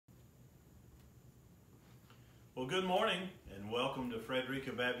Well, good morning and welcome to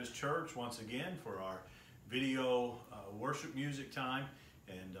Frederica Baptist Church once again for our video worship music time.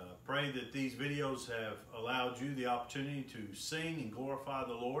 And pray that these videos have allowed you the opportunity to sing and glorify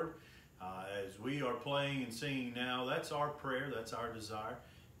the Lord. As we are playing and singing now, that's our prayer, that's our desire,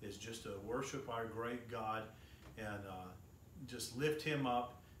 is just to worship our great God and just lift Him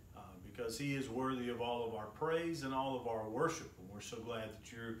up because He is worthy of all of our praise and all of our worship. And we're so glad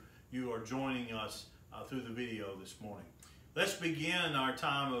that you are joining us through the video this morning. Let's begin our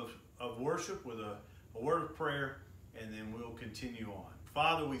time of worship with a word of prayer, and then we'll continue on.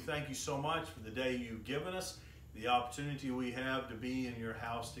 Father, we thank you so much for the day you've given us, the opportunity we have to be in your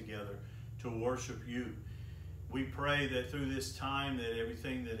house together to worship you. We pray that through this time that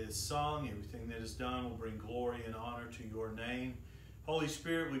everything that is sung, everything that is done will bring glory and honor to your name. Holy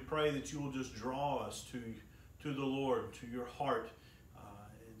Spirit, we pray that you will just draw us to the Lord, to your heart,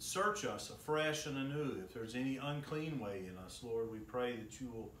 and search us afresh and anew. If there's any unclean way in us, Lord, we pray that you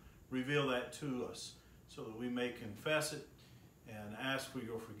will reveal that to us so that we may confess it and ask for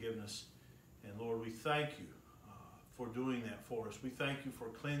your forgiveness. And Lord, we thank you for doing that for us. We thank you for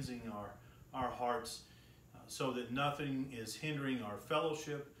cleansing our hearts so that nothing is hindering our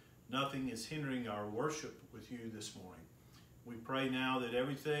fellowship, nothing is hindering our worship with you this morning. We pray now that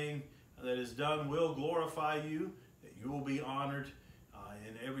everything that is done will glorify you, that you will be honored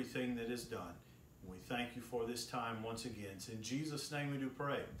in everything that is done. And we thank you for this time once again. It's in Jesus' name we do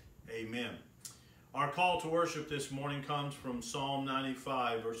pray. Amen. Our call to worship this morning comes from Psalm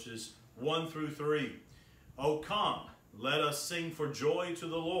 95, verses 1 through 3. O come, let us sing for joy to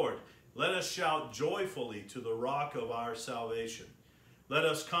the Lord. Let us shout joyfully to the rock of our salvation. Let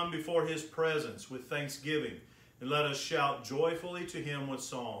us come before his presence with thanksgiving, and let us shout joyfully to him with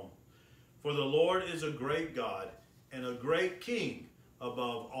psalm. For the Lord is a great God and a great King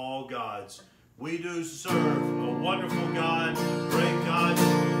above all gods. We do serve a wonderful God, a great God.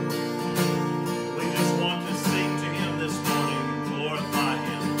 We just want to sing to him this morning and glorify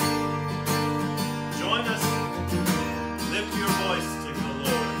him. Join us. Lift your voice to the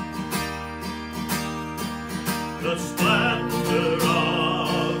Lord. The splendor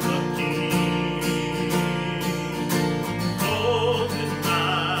of the King, oh, his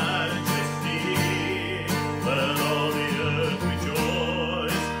majesty. Let all the earth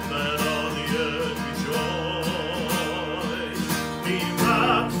rejoice, let all the earth rejoice. He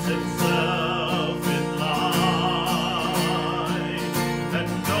wraps himself in light, and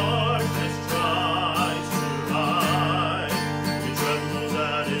darkness tries to hide. He trembles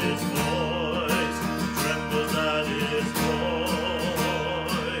at his voice, trembles at his voice.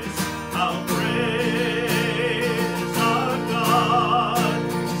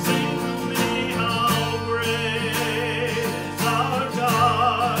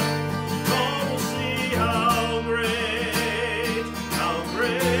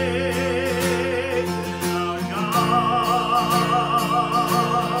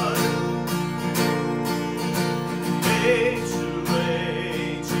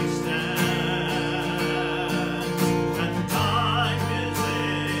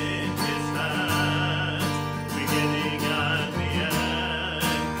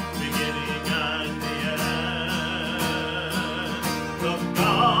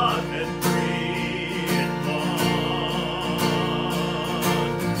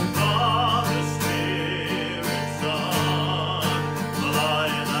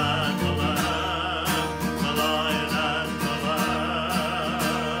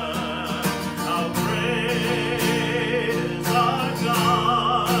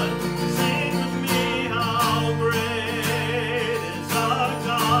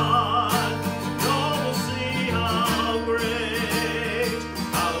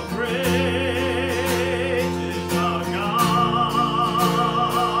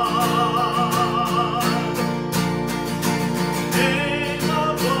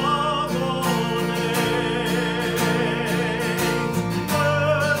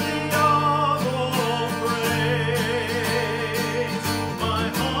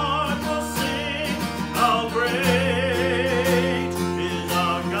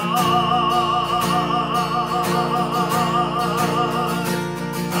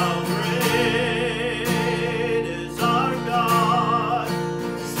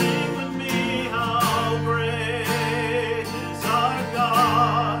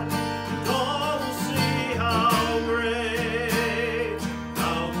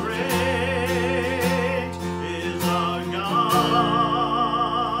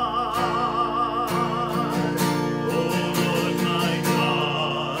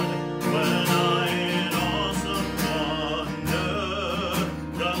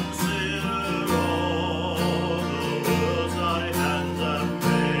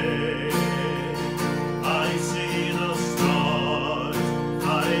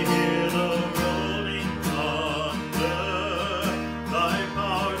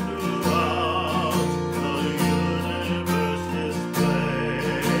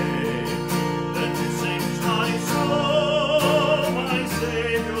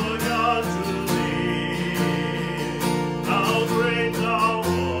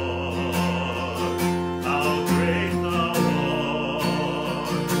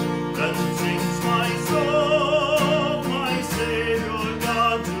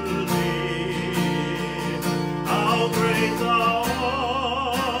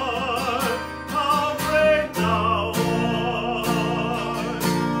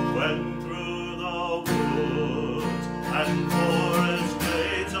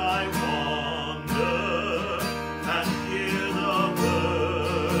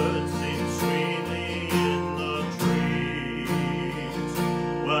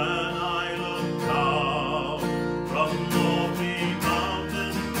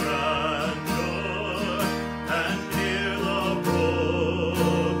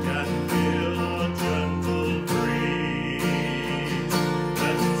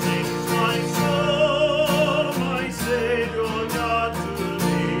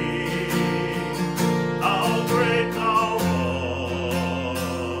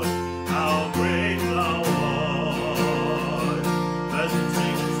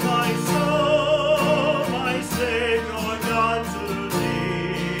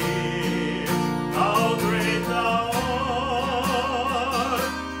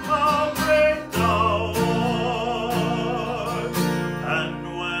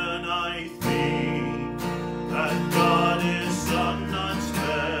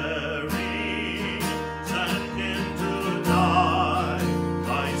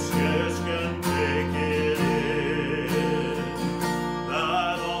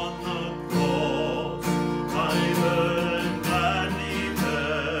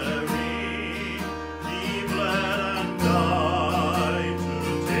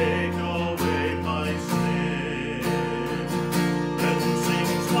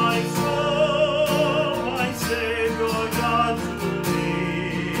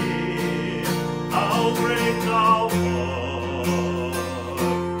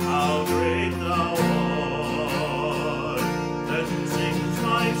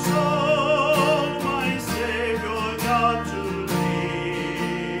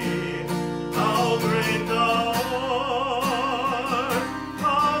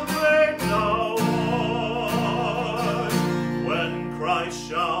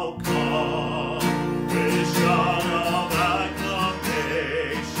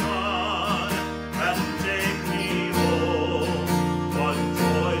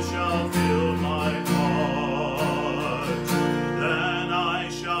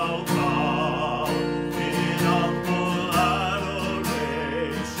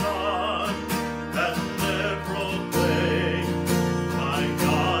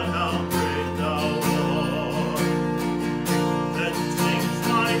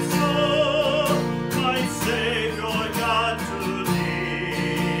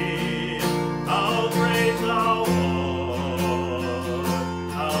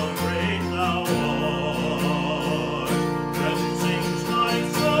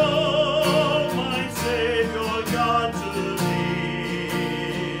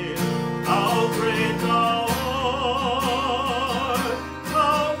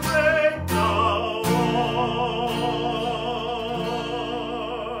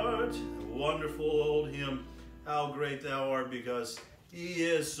 great thou art, because he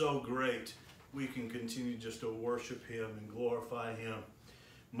is so great. We can continue just to worship him and glorify him.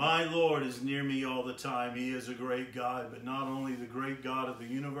 My Lord is near me all the time. He is a great God, but not only the great God of the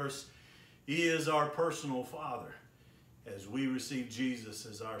universe, he is our personal Father. As we receive Jesus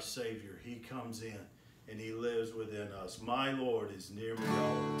as our Savior, he comes in and he lives within us. My Lord is near me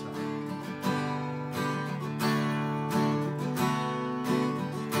all the time.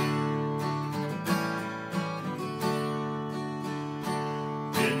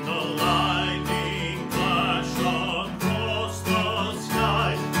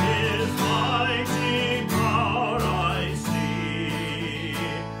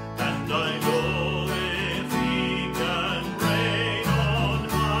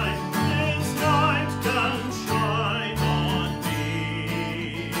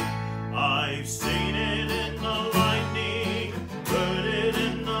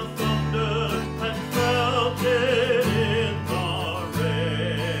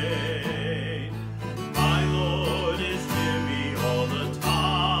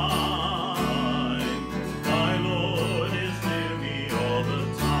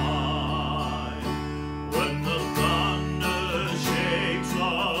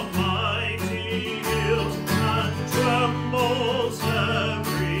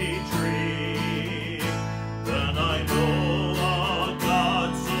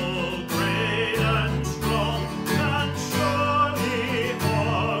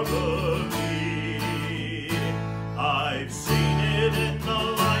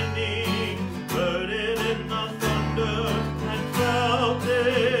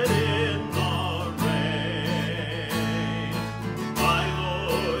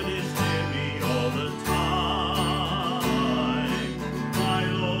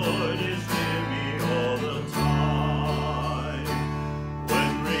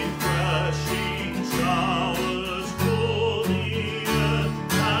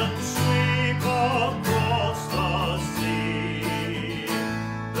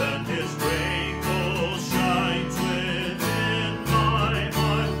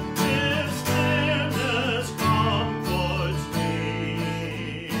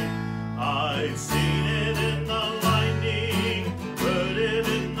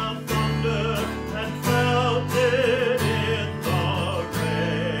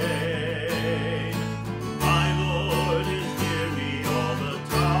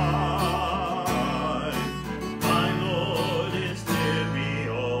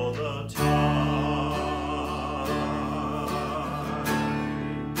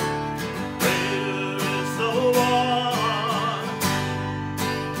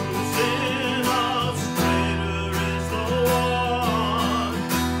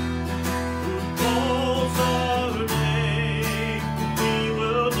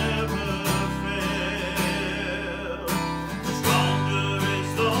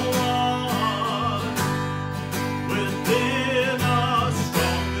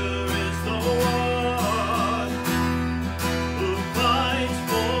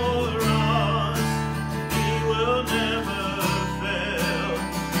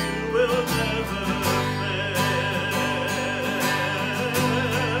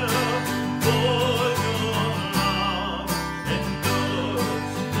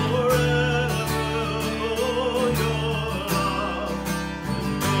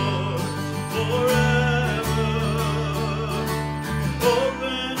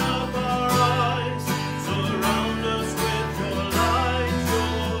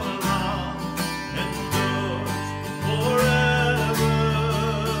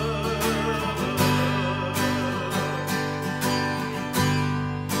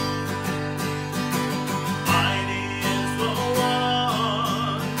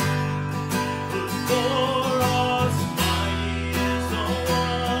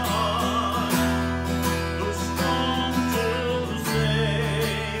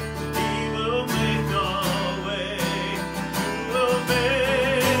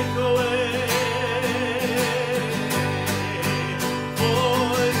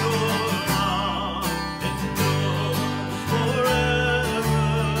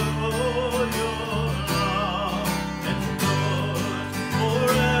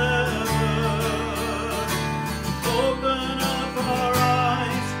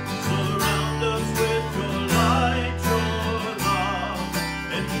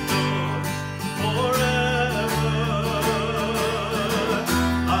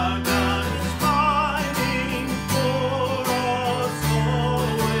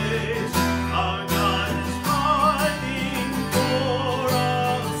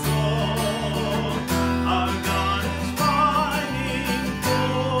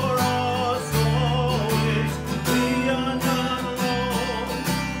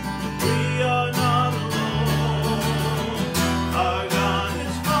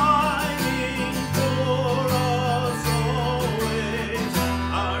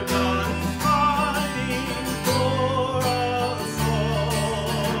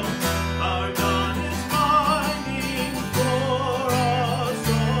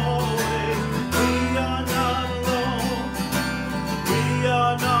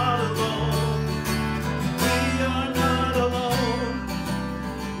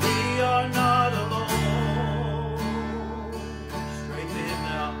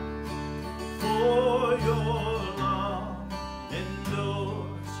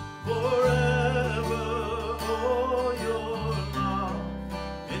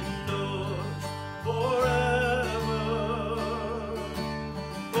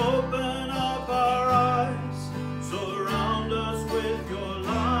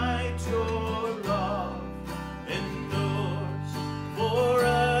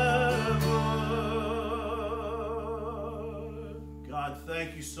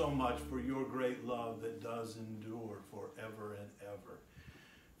 so much for your great love that does endure forever and ever.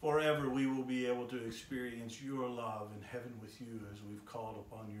 Forever we will be able to experience your love in heaven with you as we've called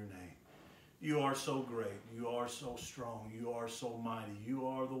upon your name. You are so great. You are so strong. You are so mighty. You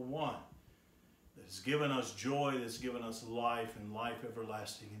are the one that has given us joy, that's given us life and life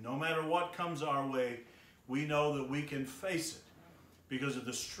everlasting. And no matter what comes our way, we know that we can face it because of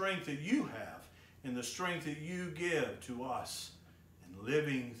the strength that you have and the strength that you give to us and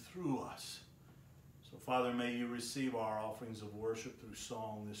living through us. So, Father, may you receive our offerings of worship through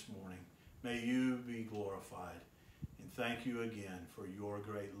song this morning. May you be glorified. And thank you again for your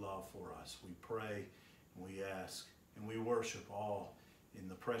great love for us. We pray and we ask and we worship all in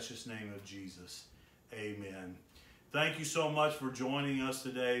the precious name of Jesus. Amen. Thank you so much for joining us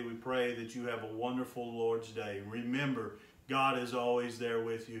today. We pray that you have a wonderful Lord's Day. Remember, God is always there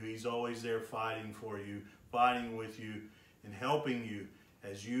with you. He's always there fighting for you, fighting with you, and helping you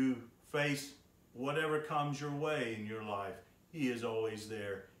as you face whatever comes your way in your life. He is always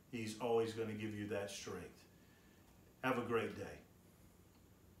there. He's always going to give you that strength. Have a great day.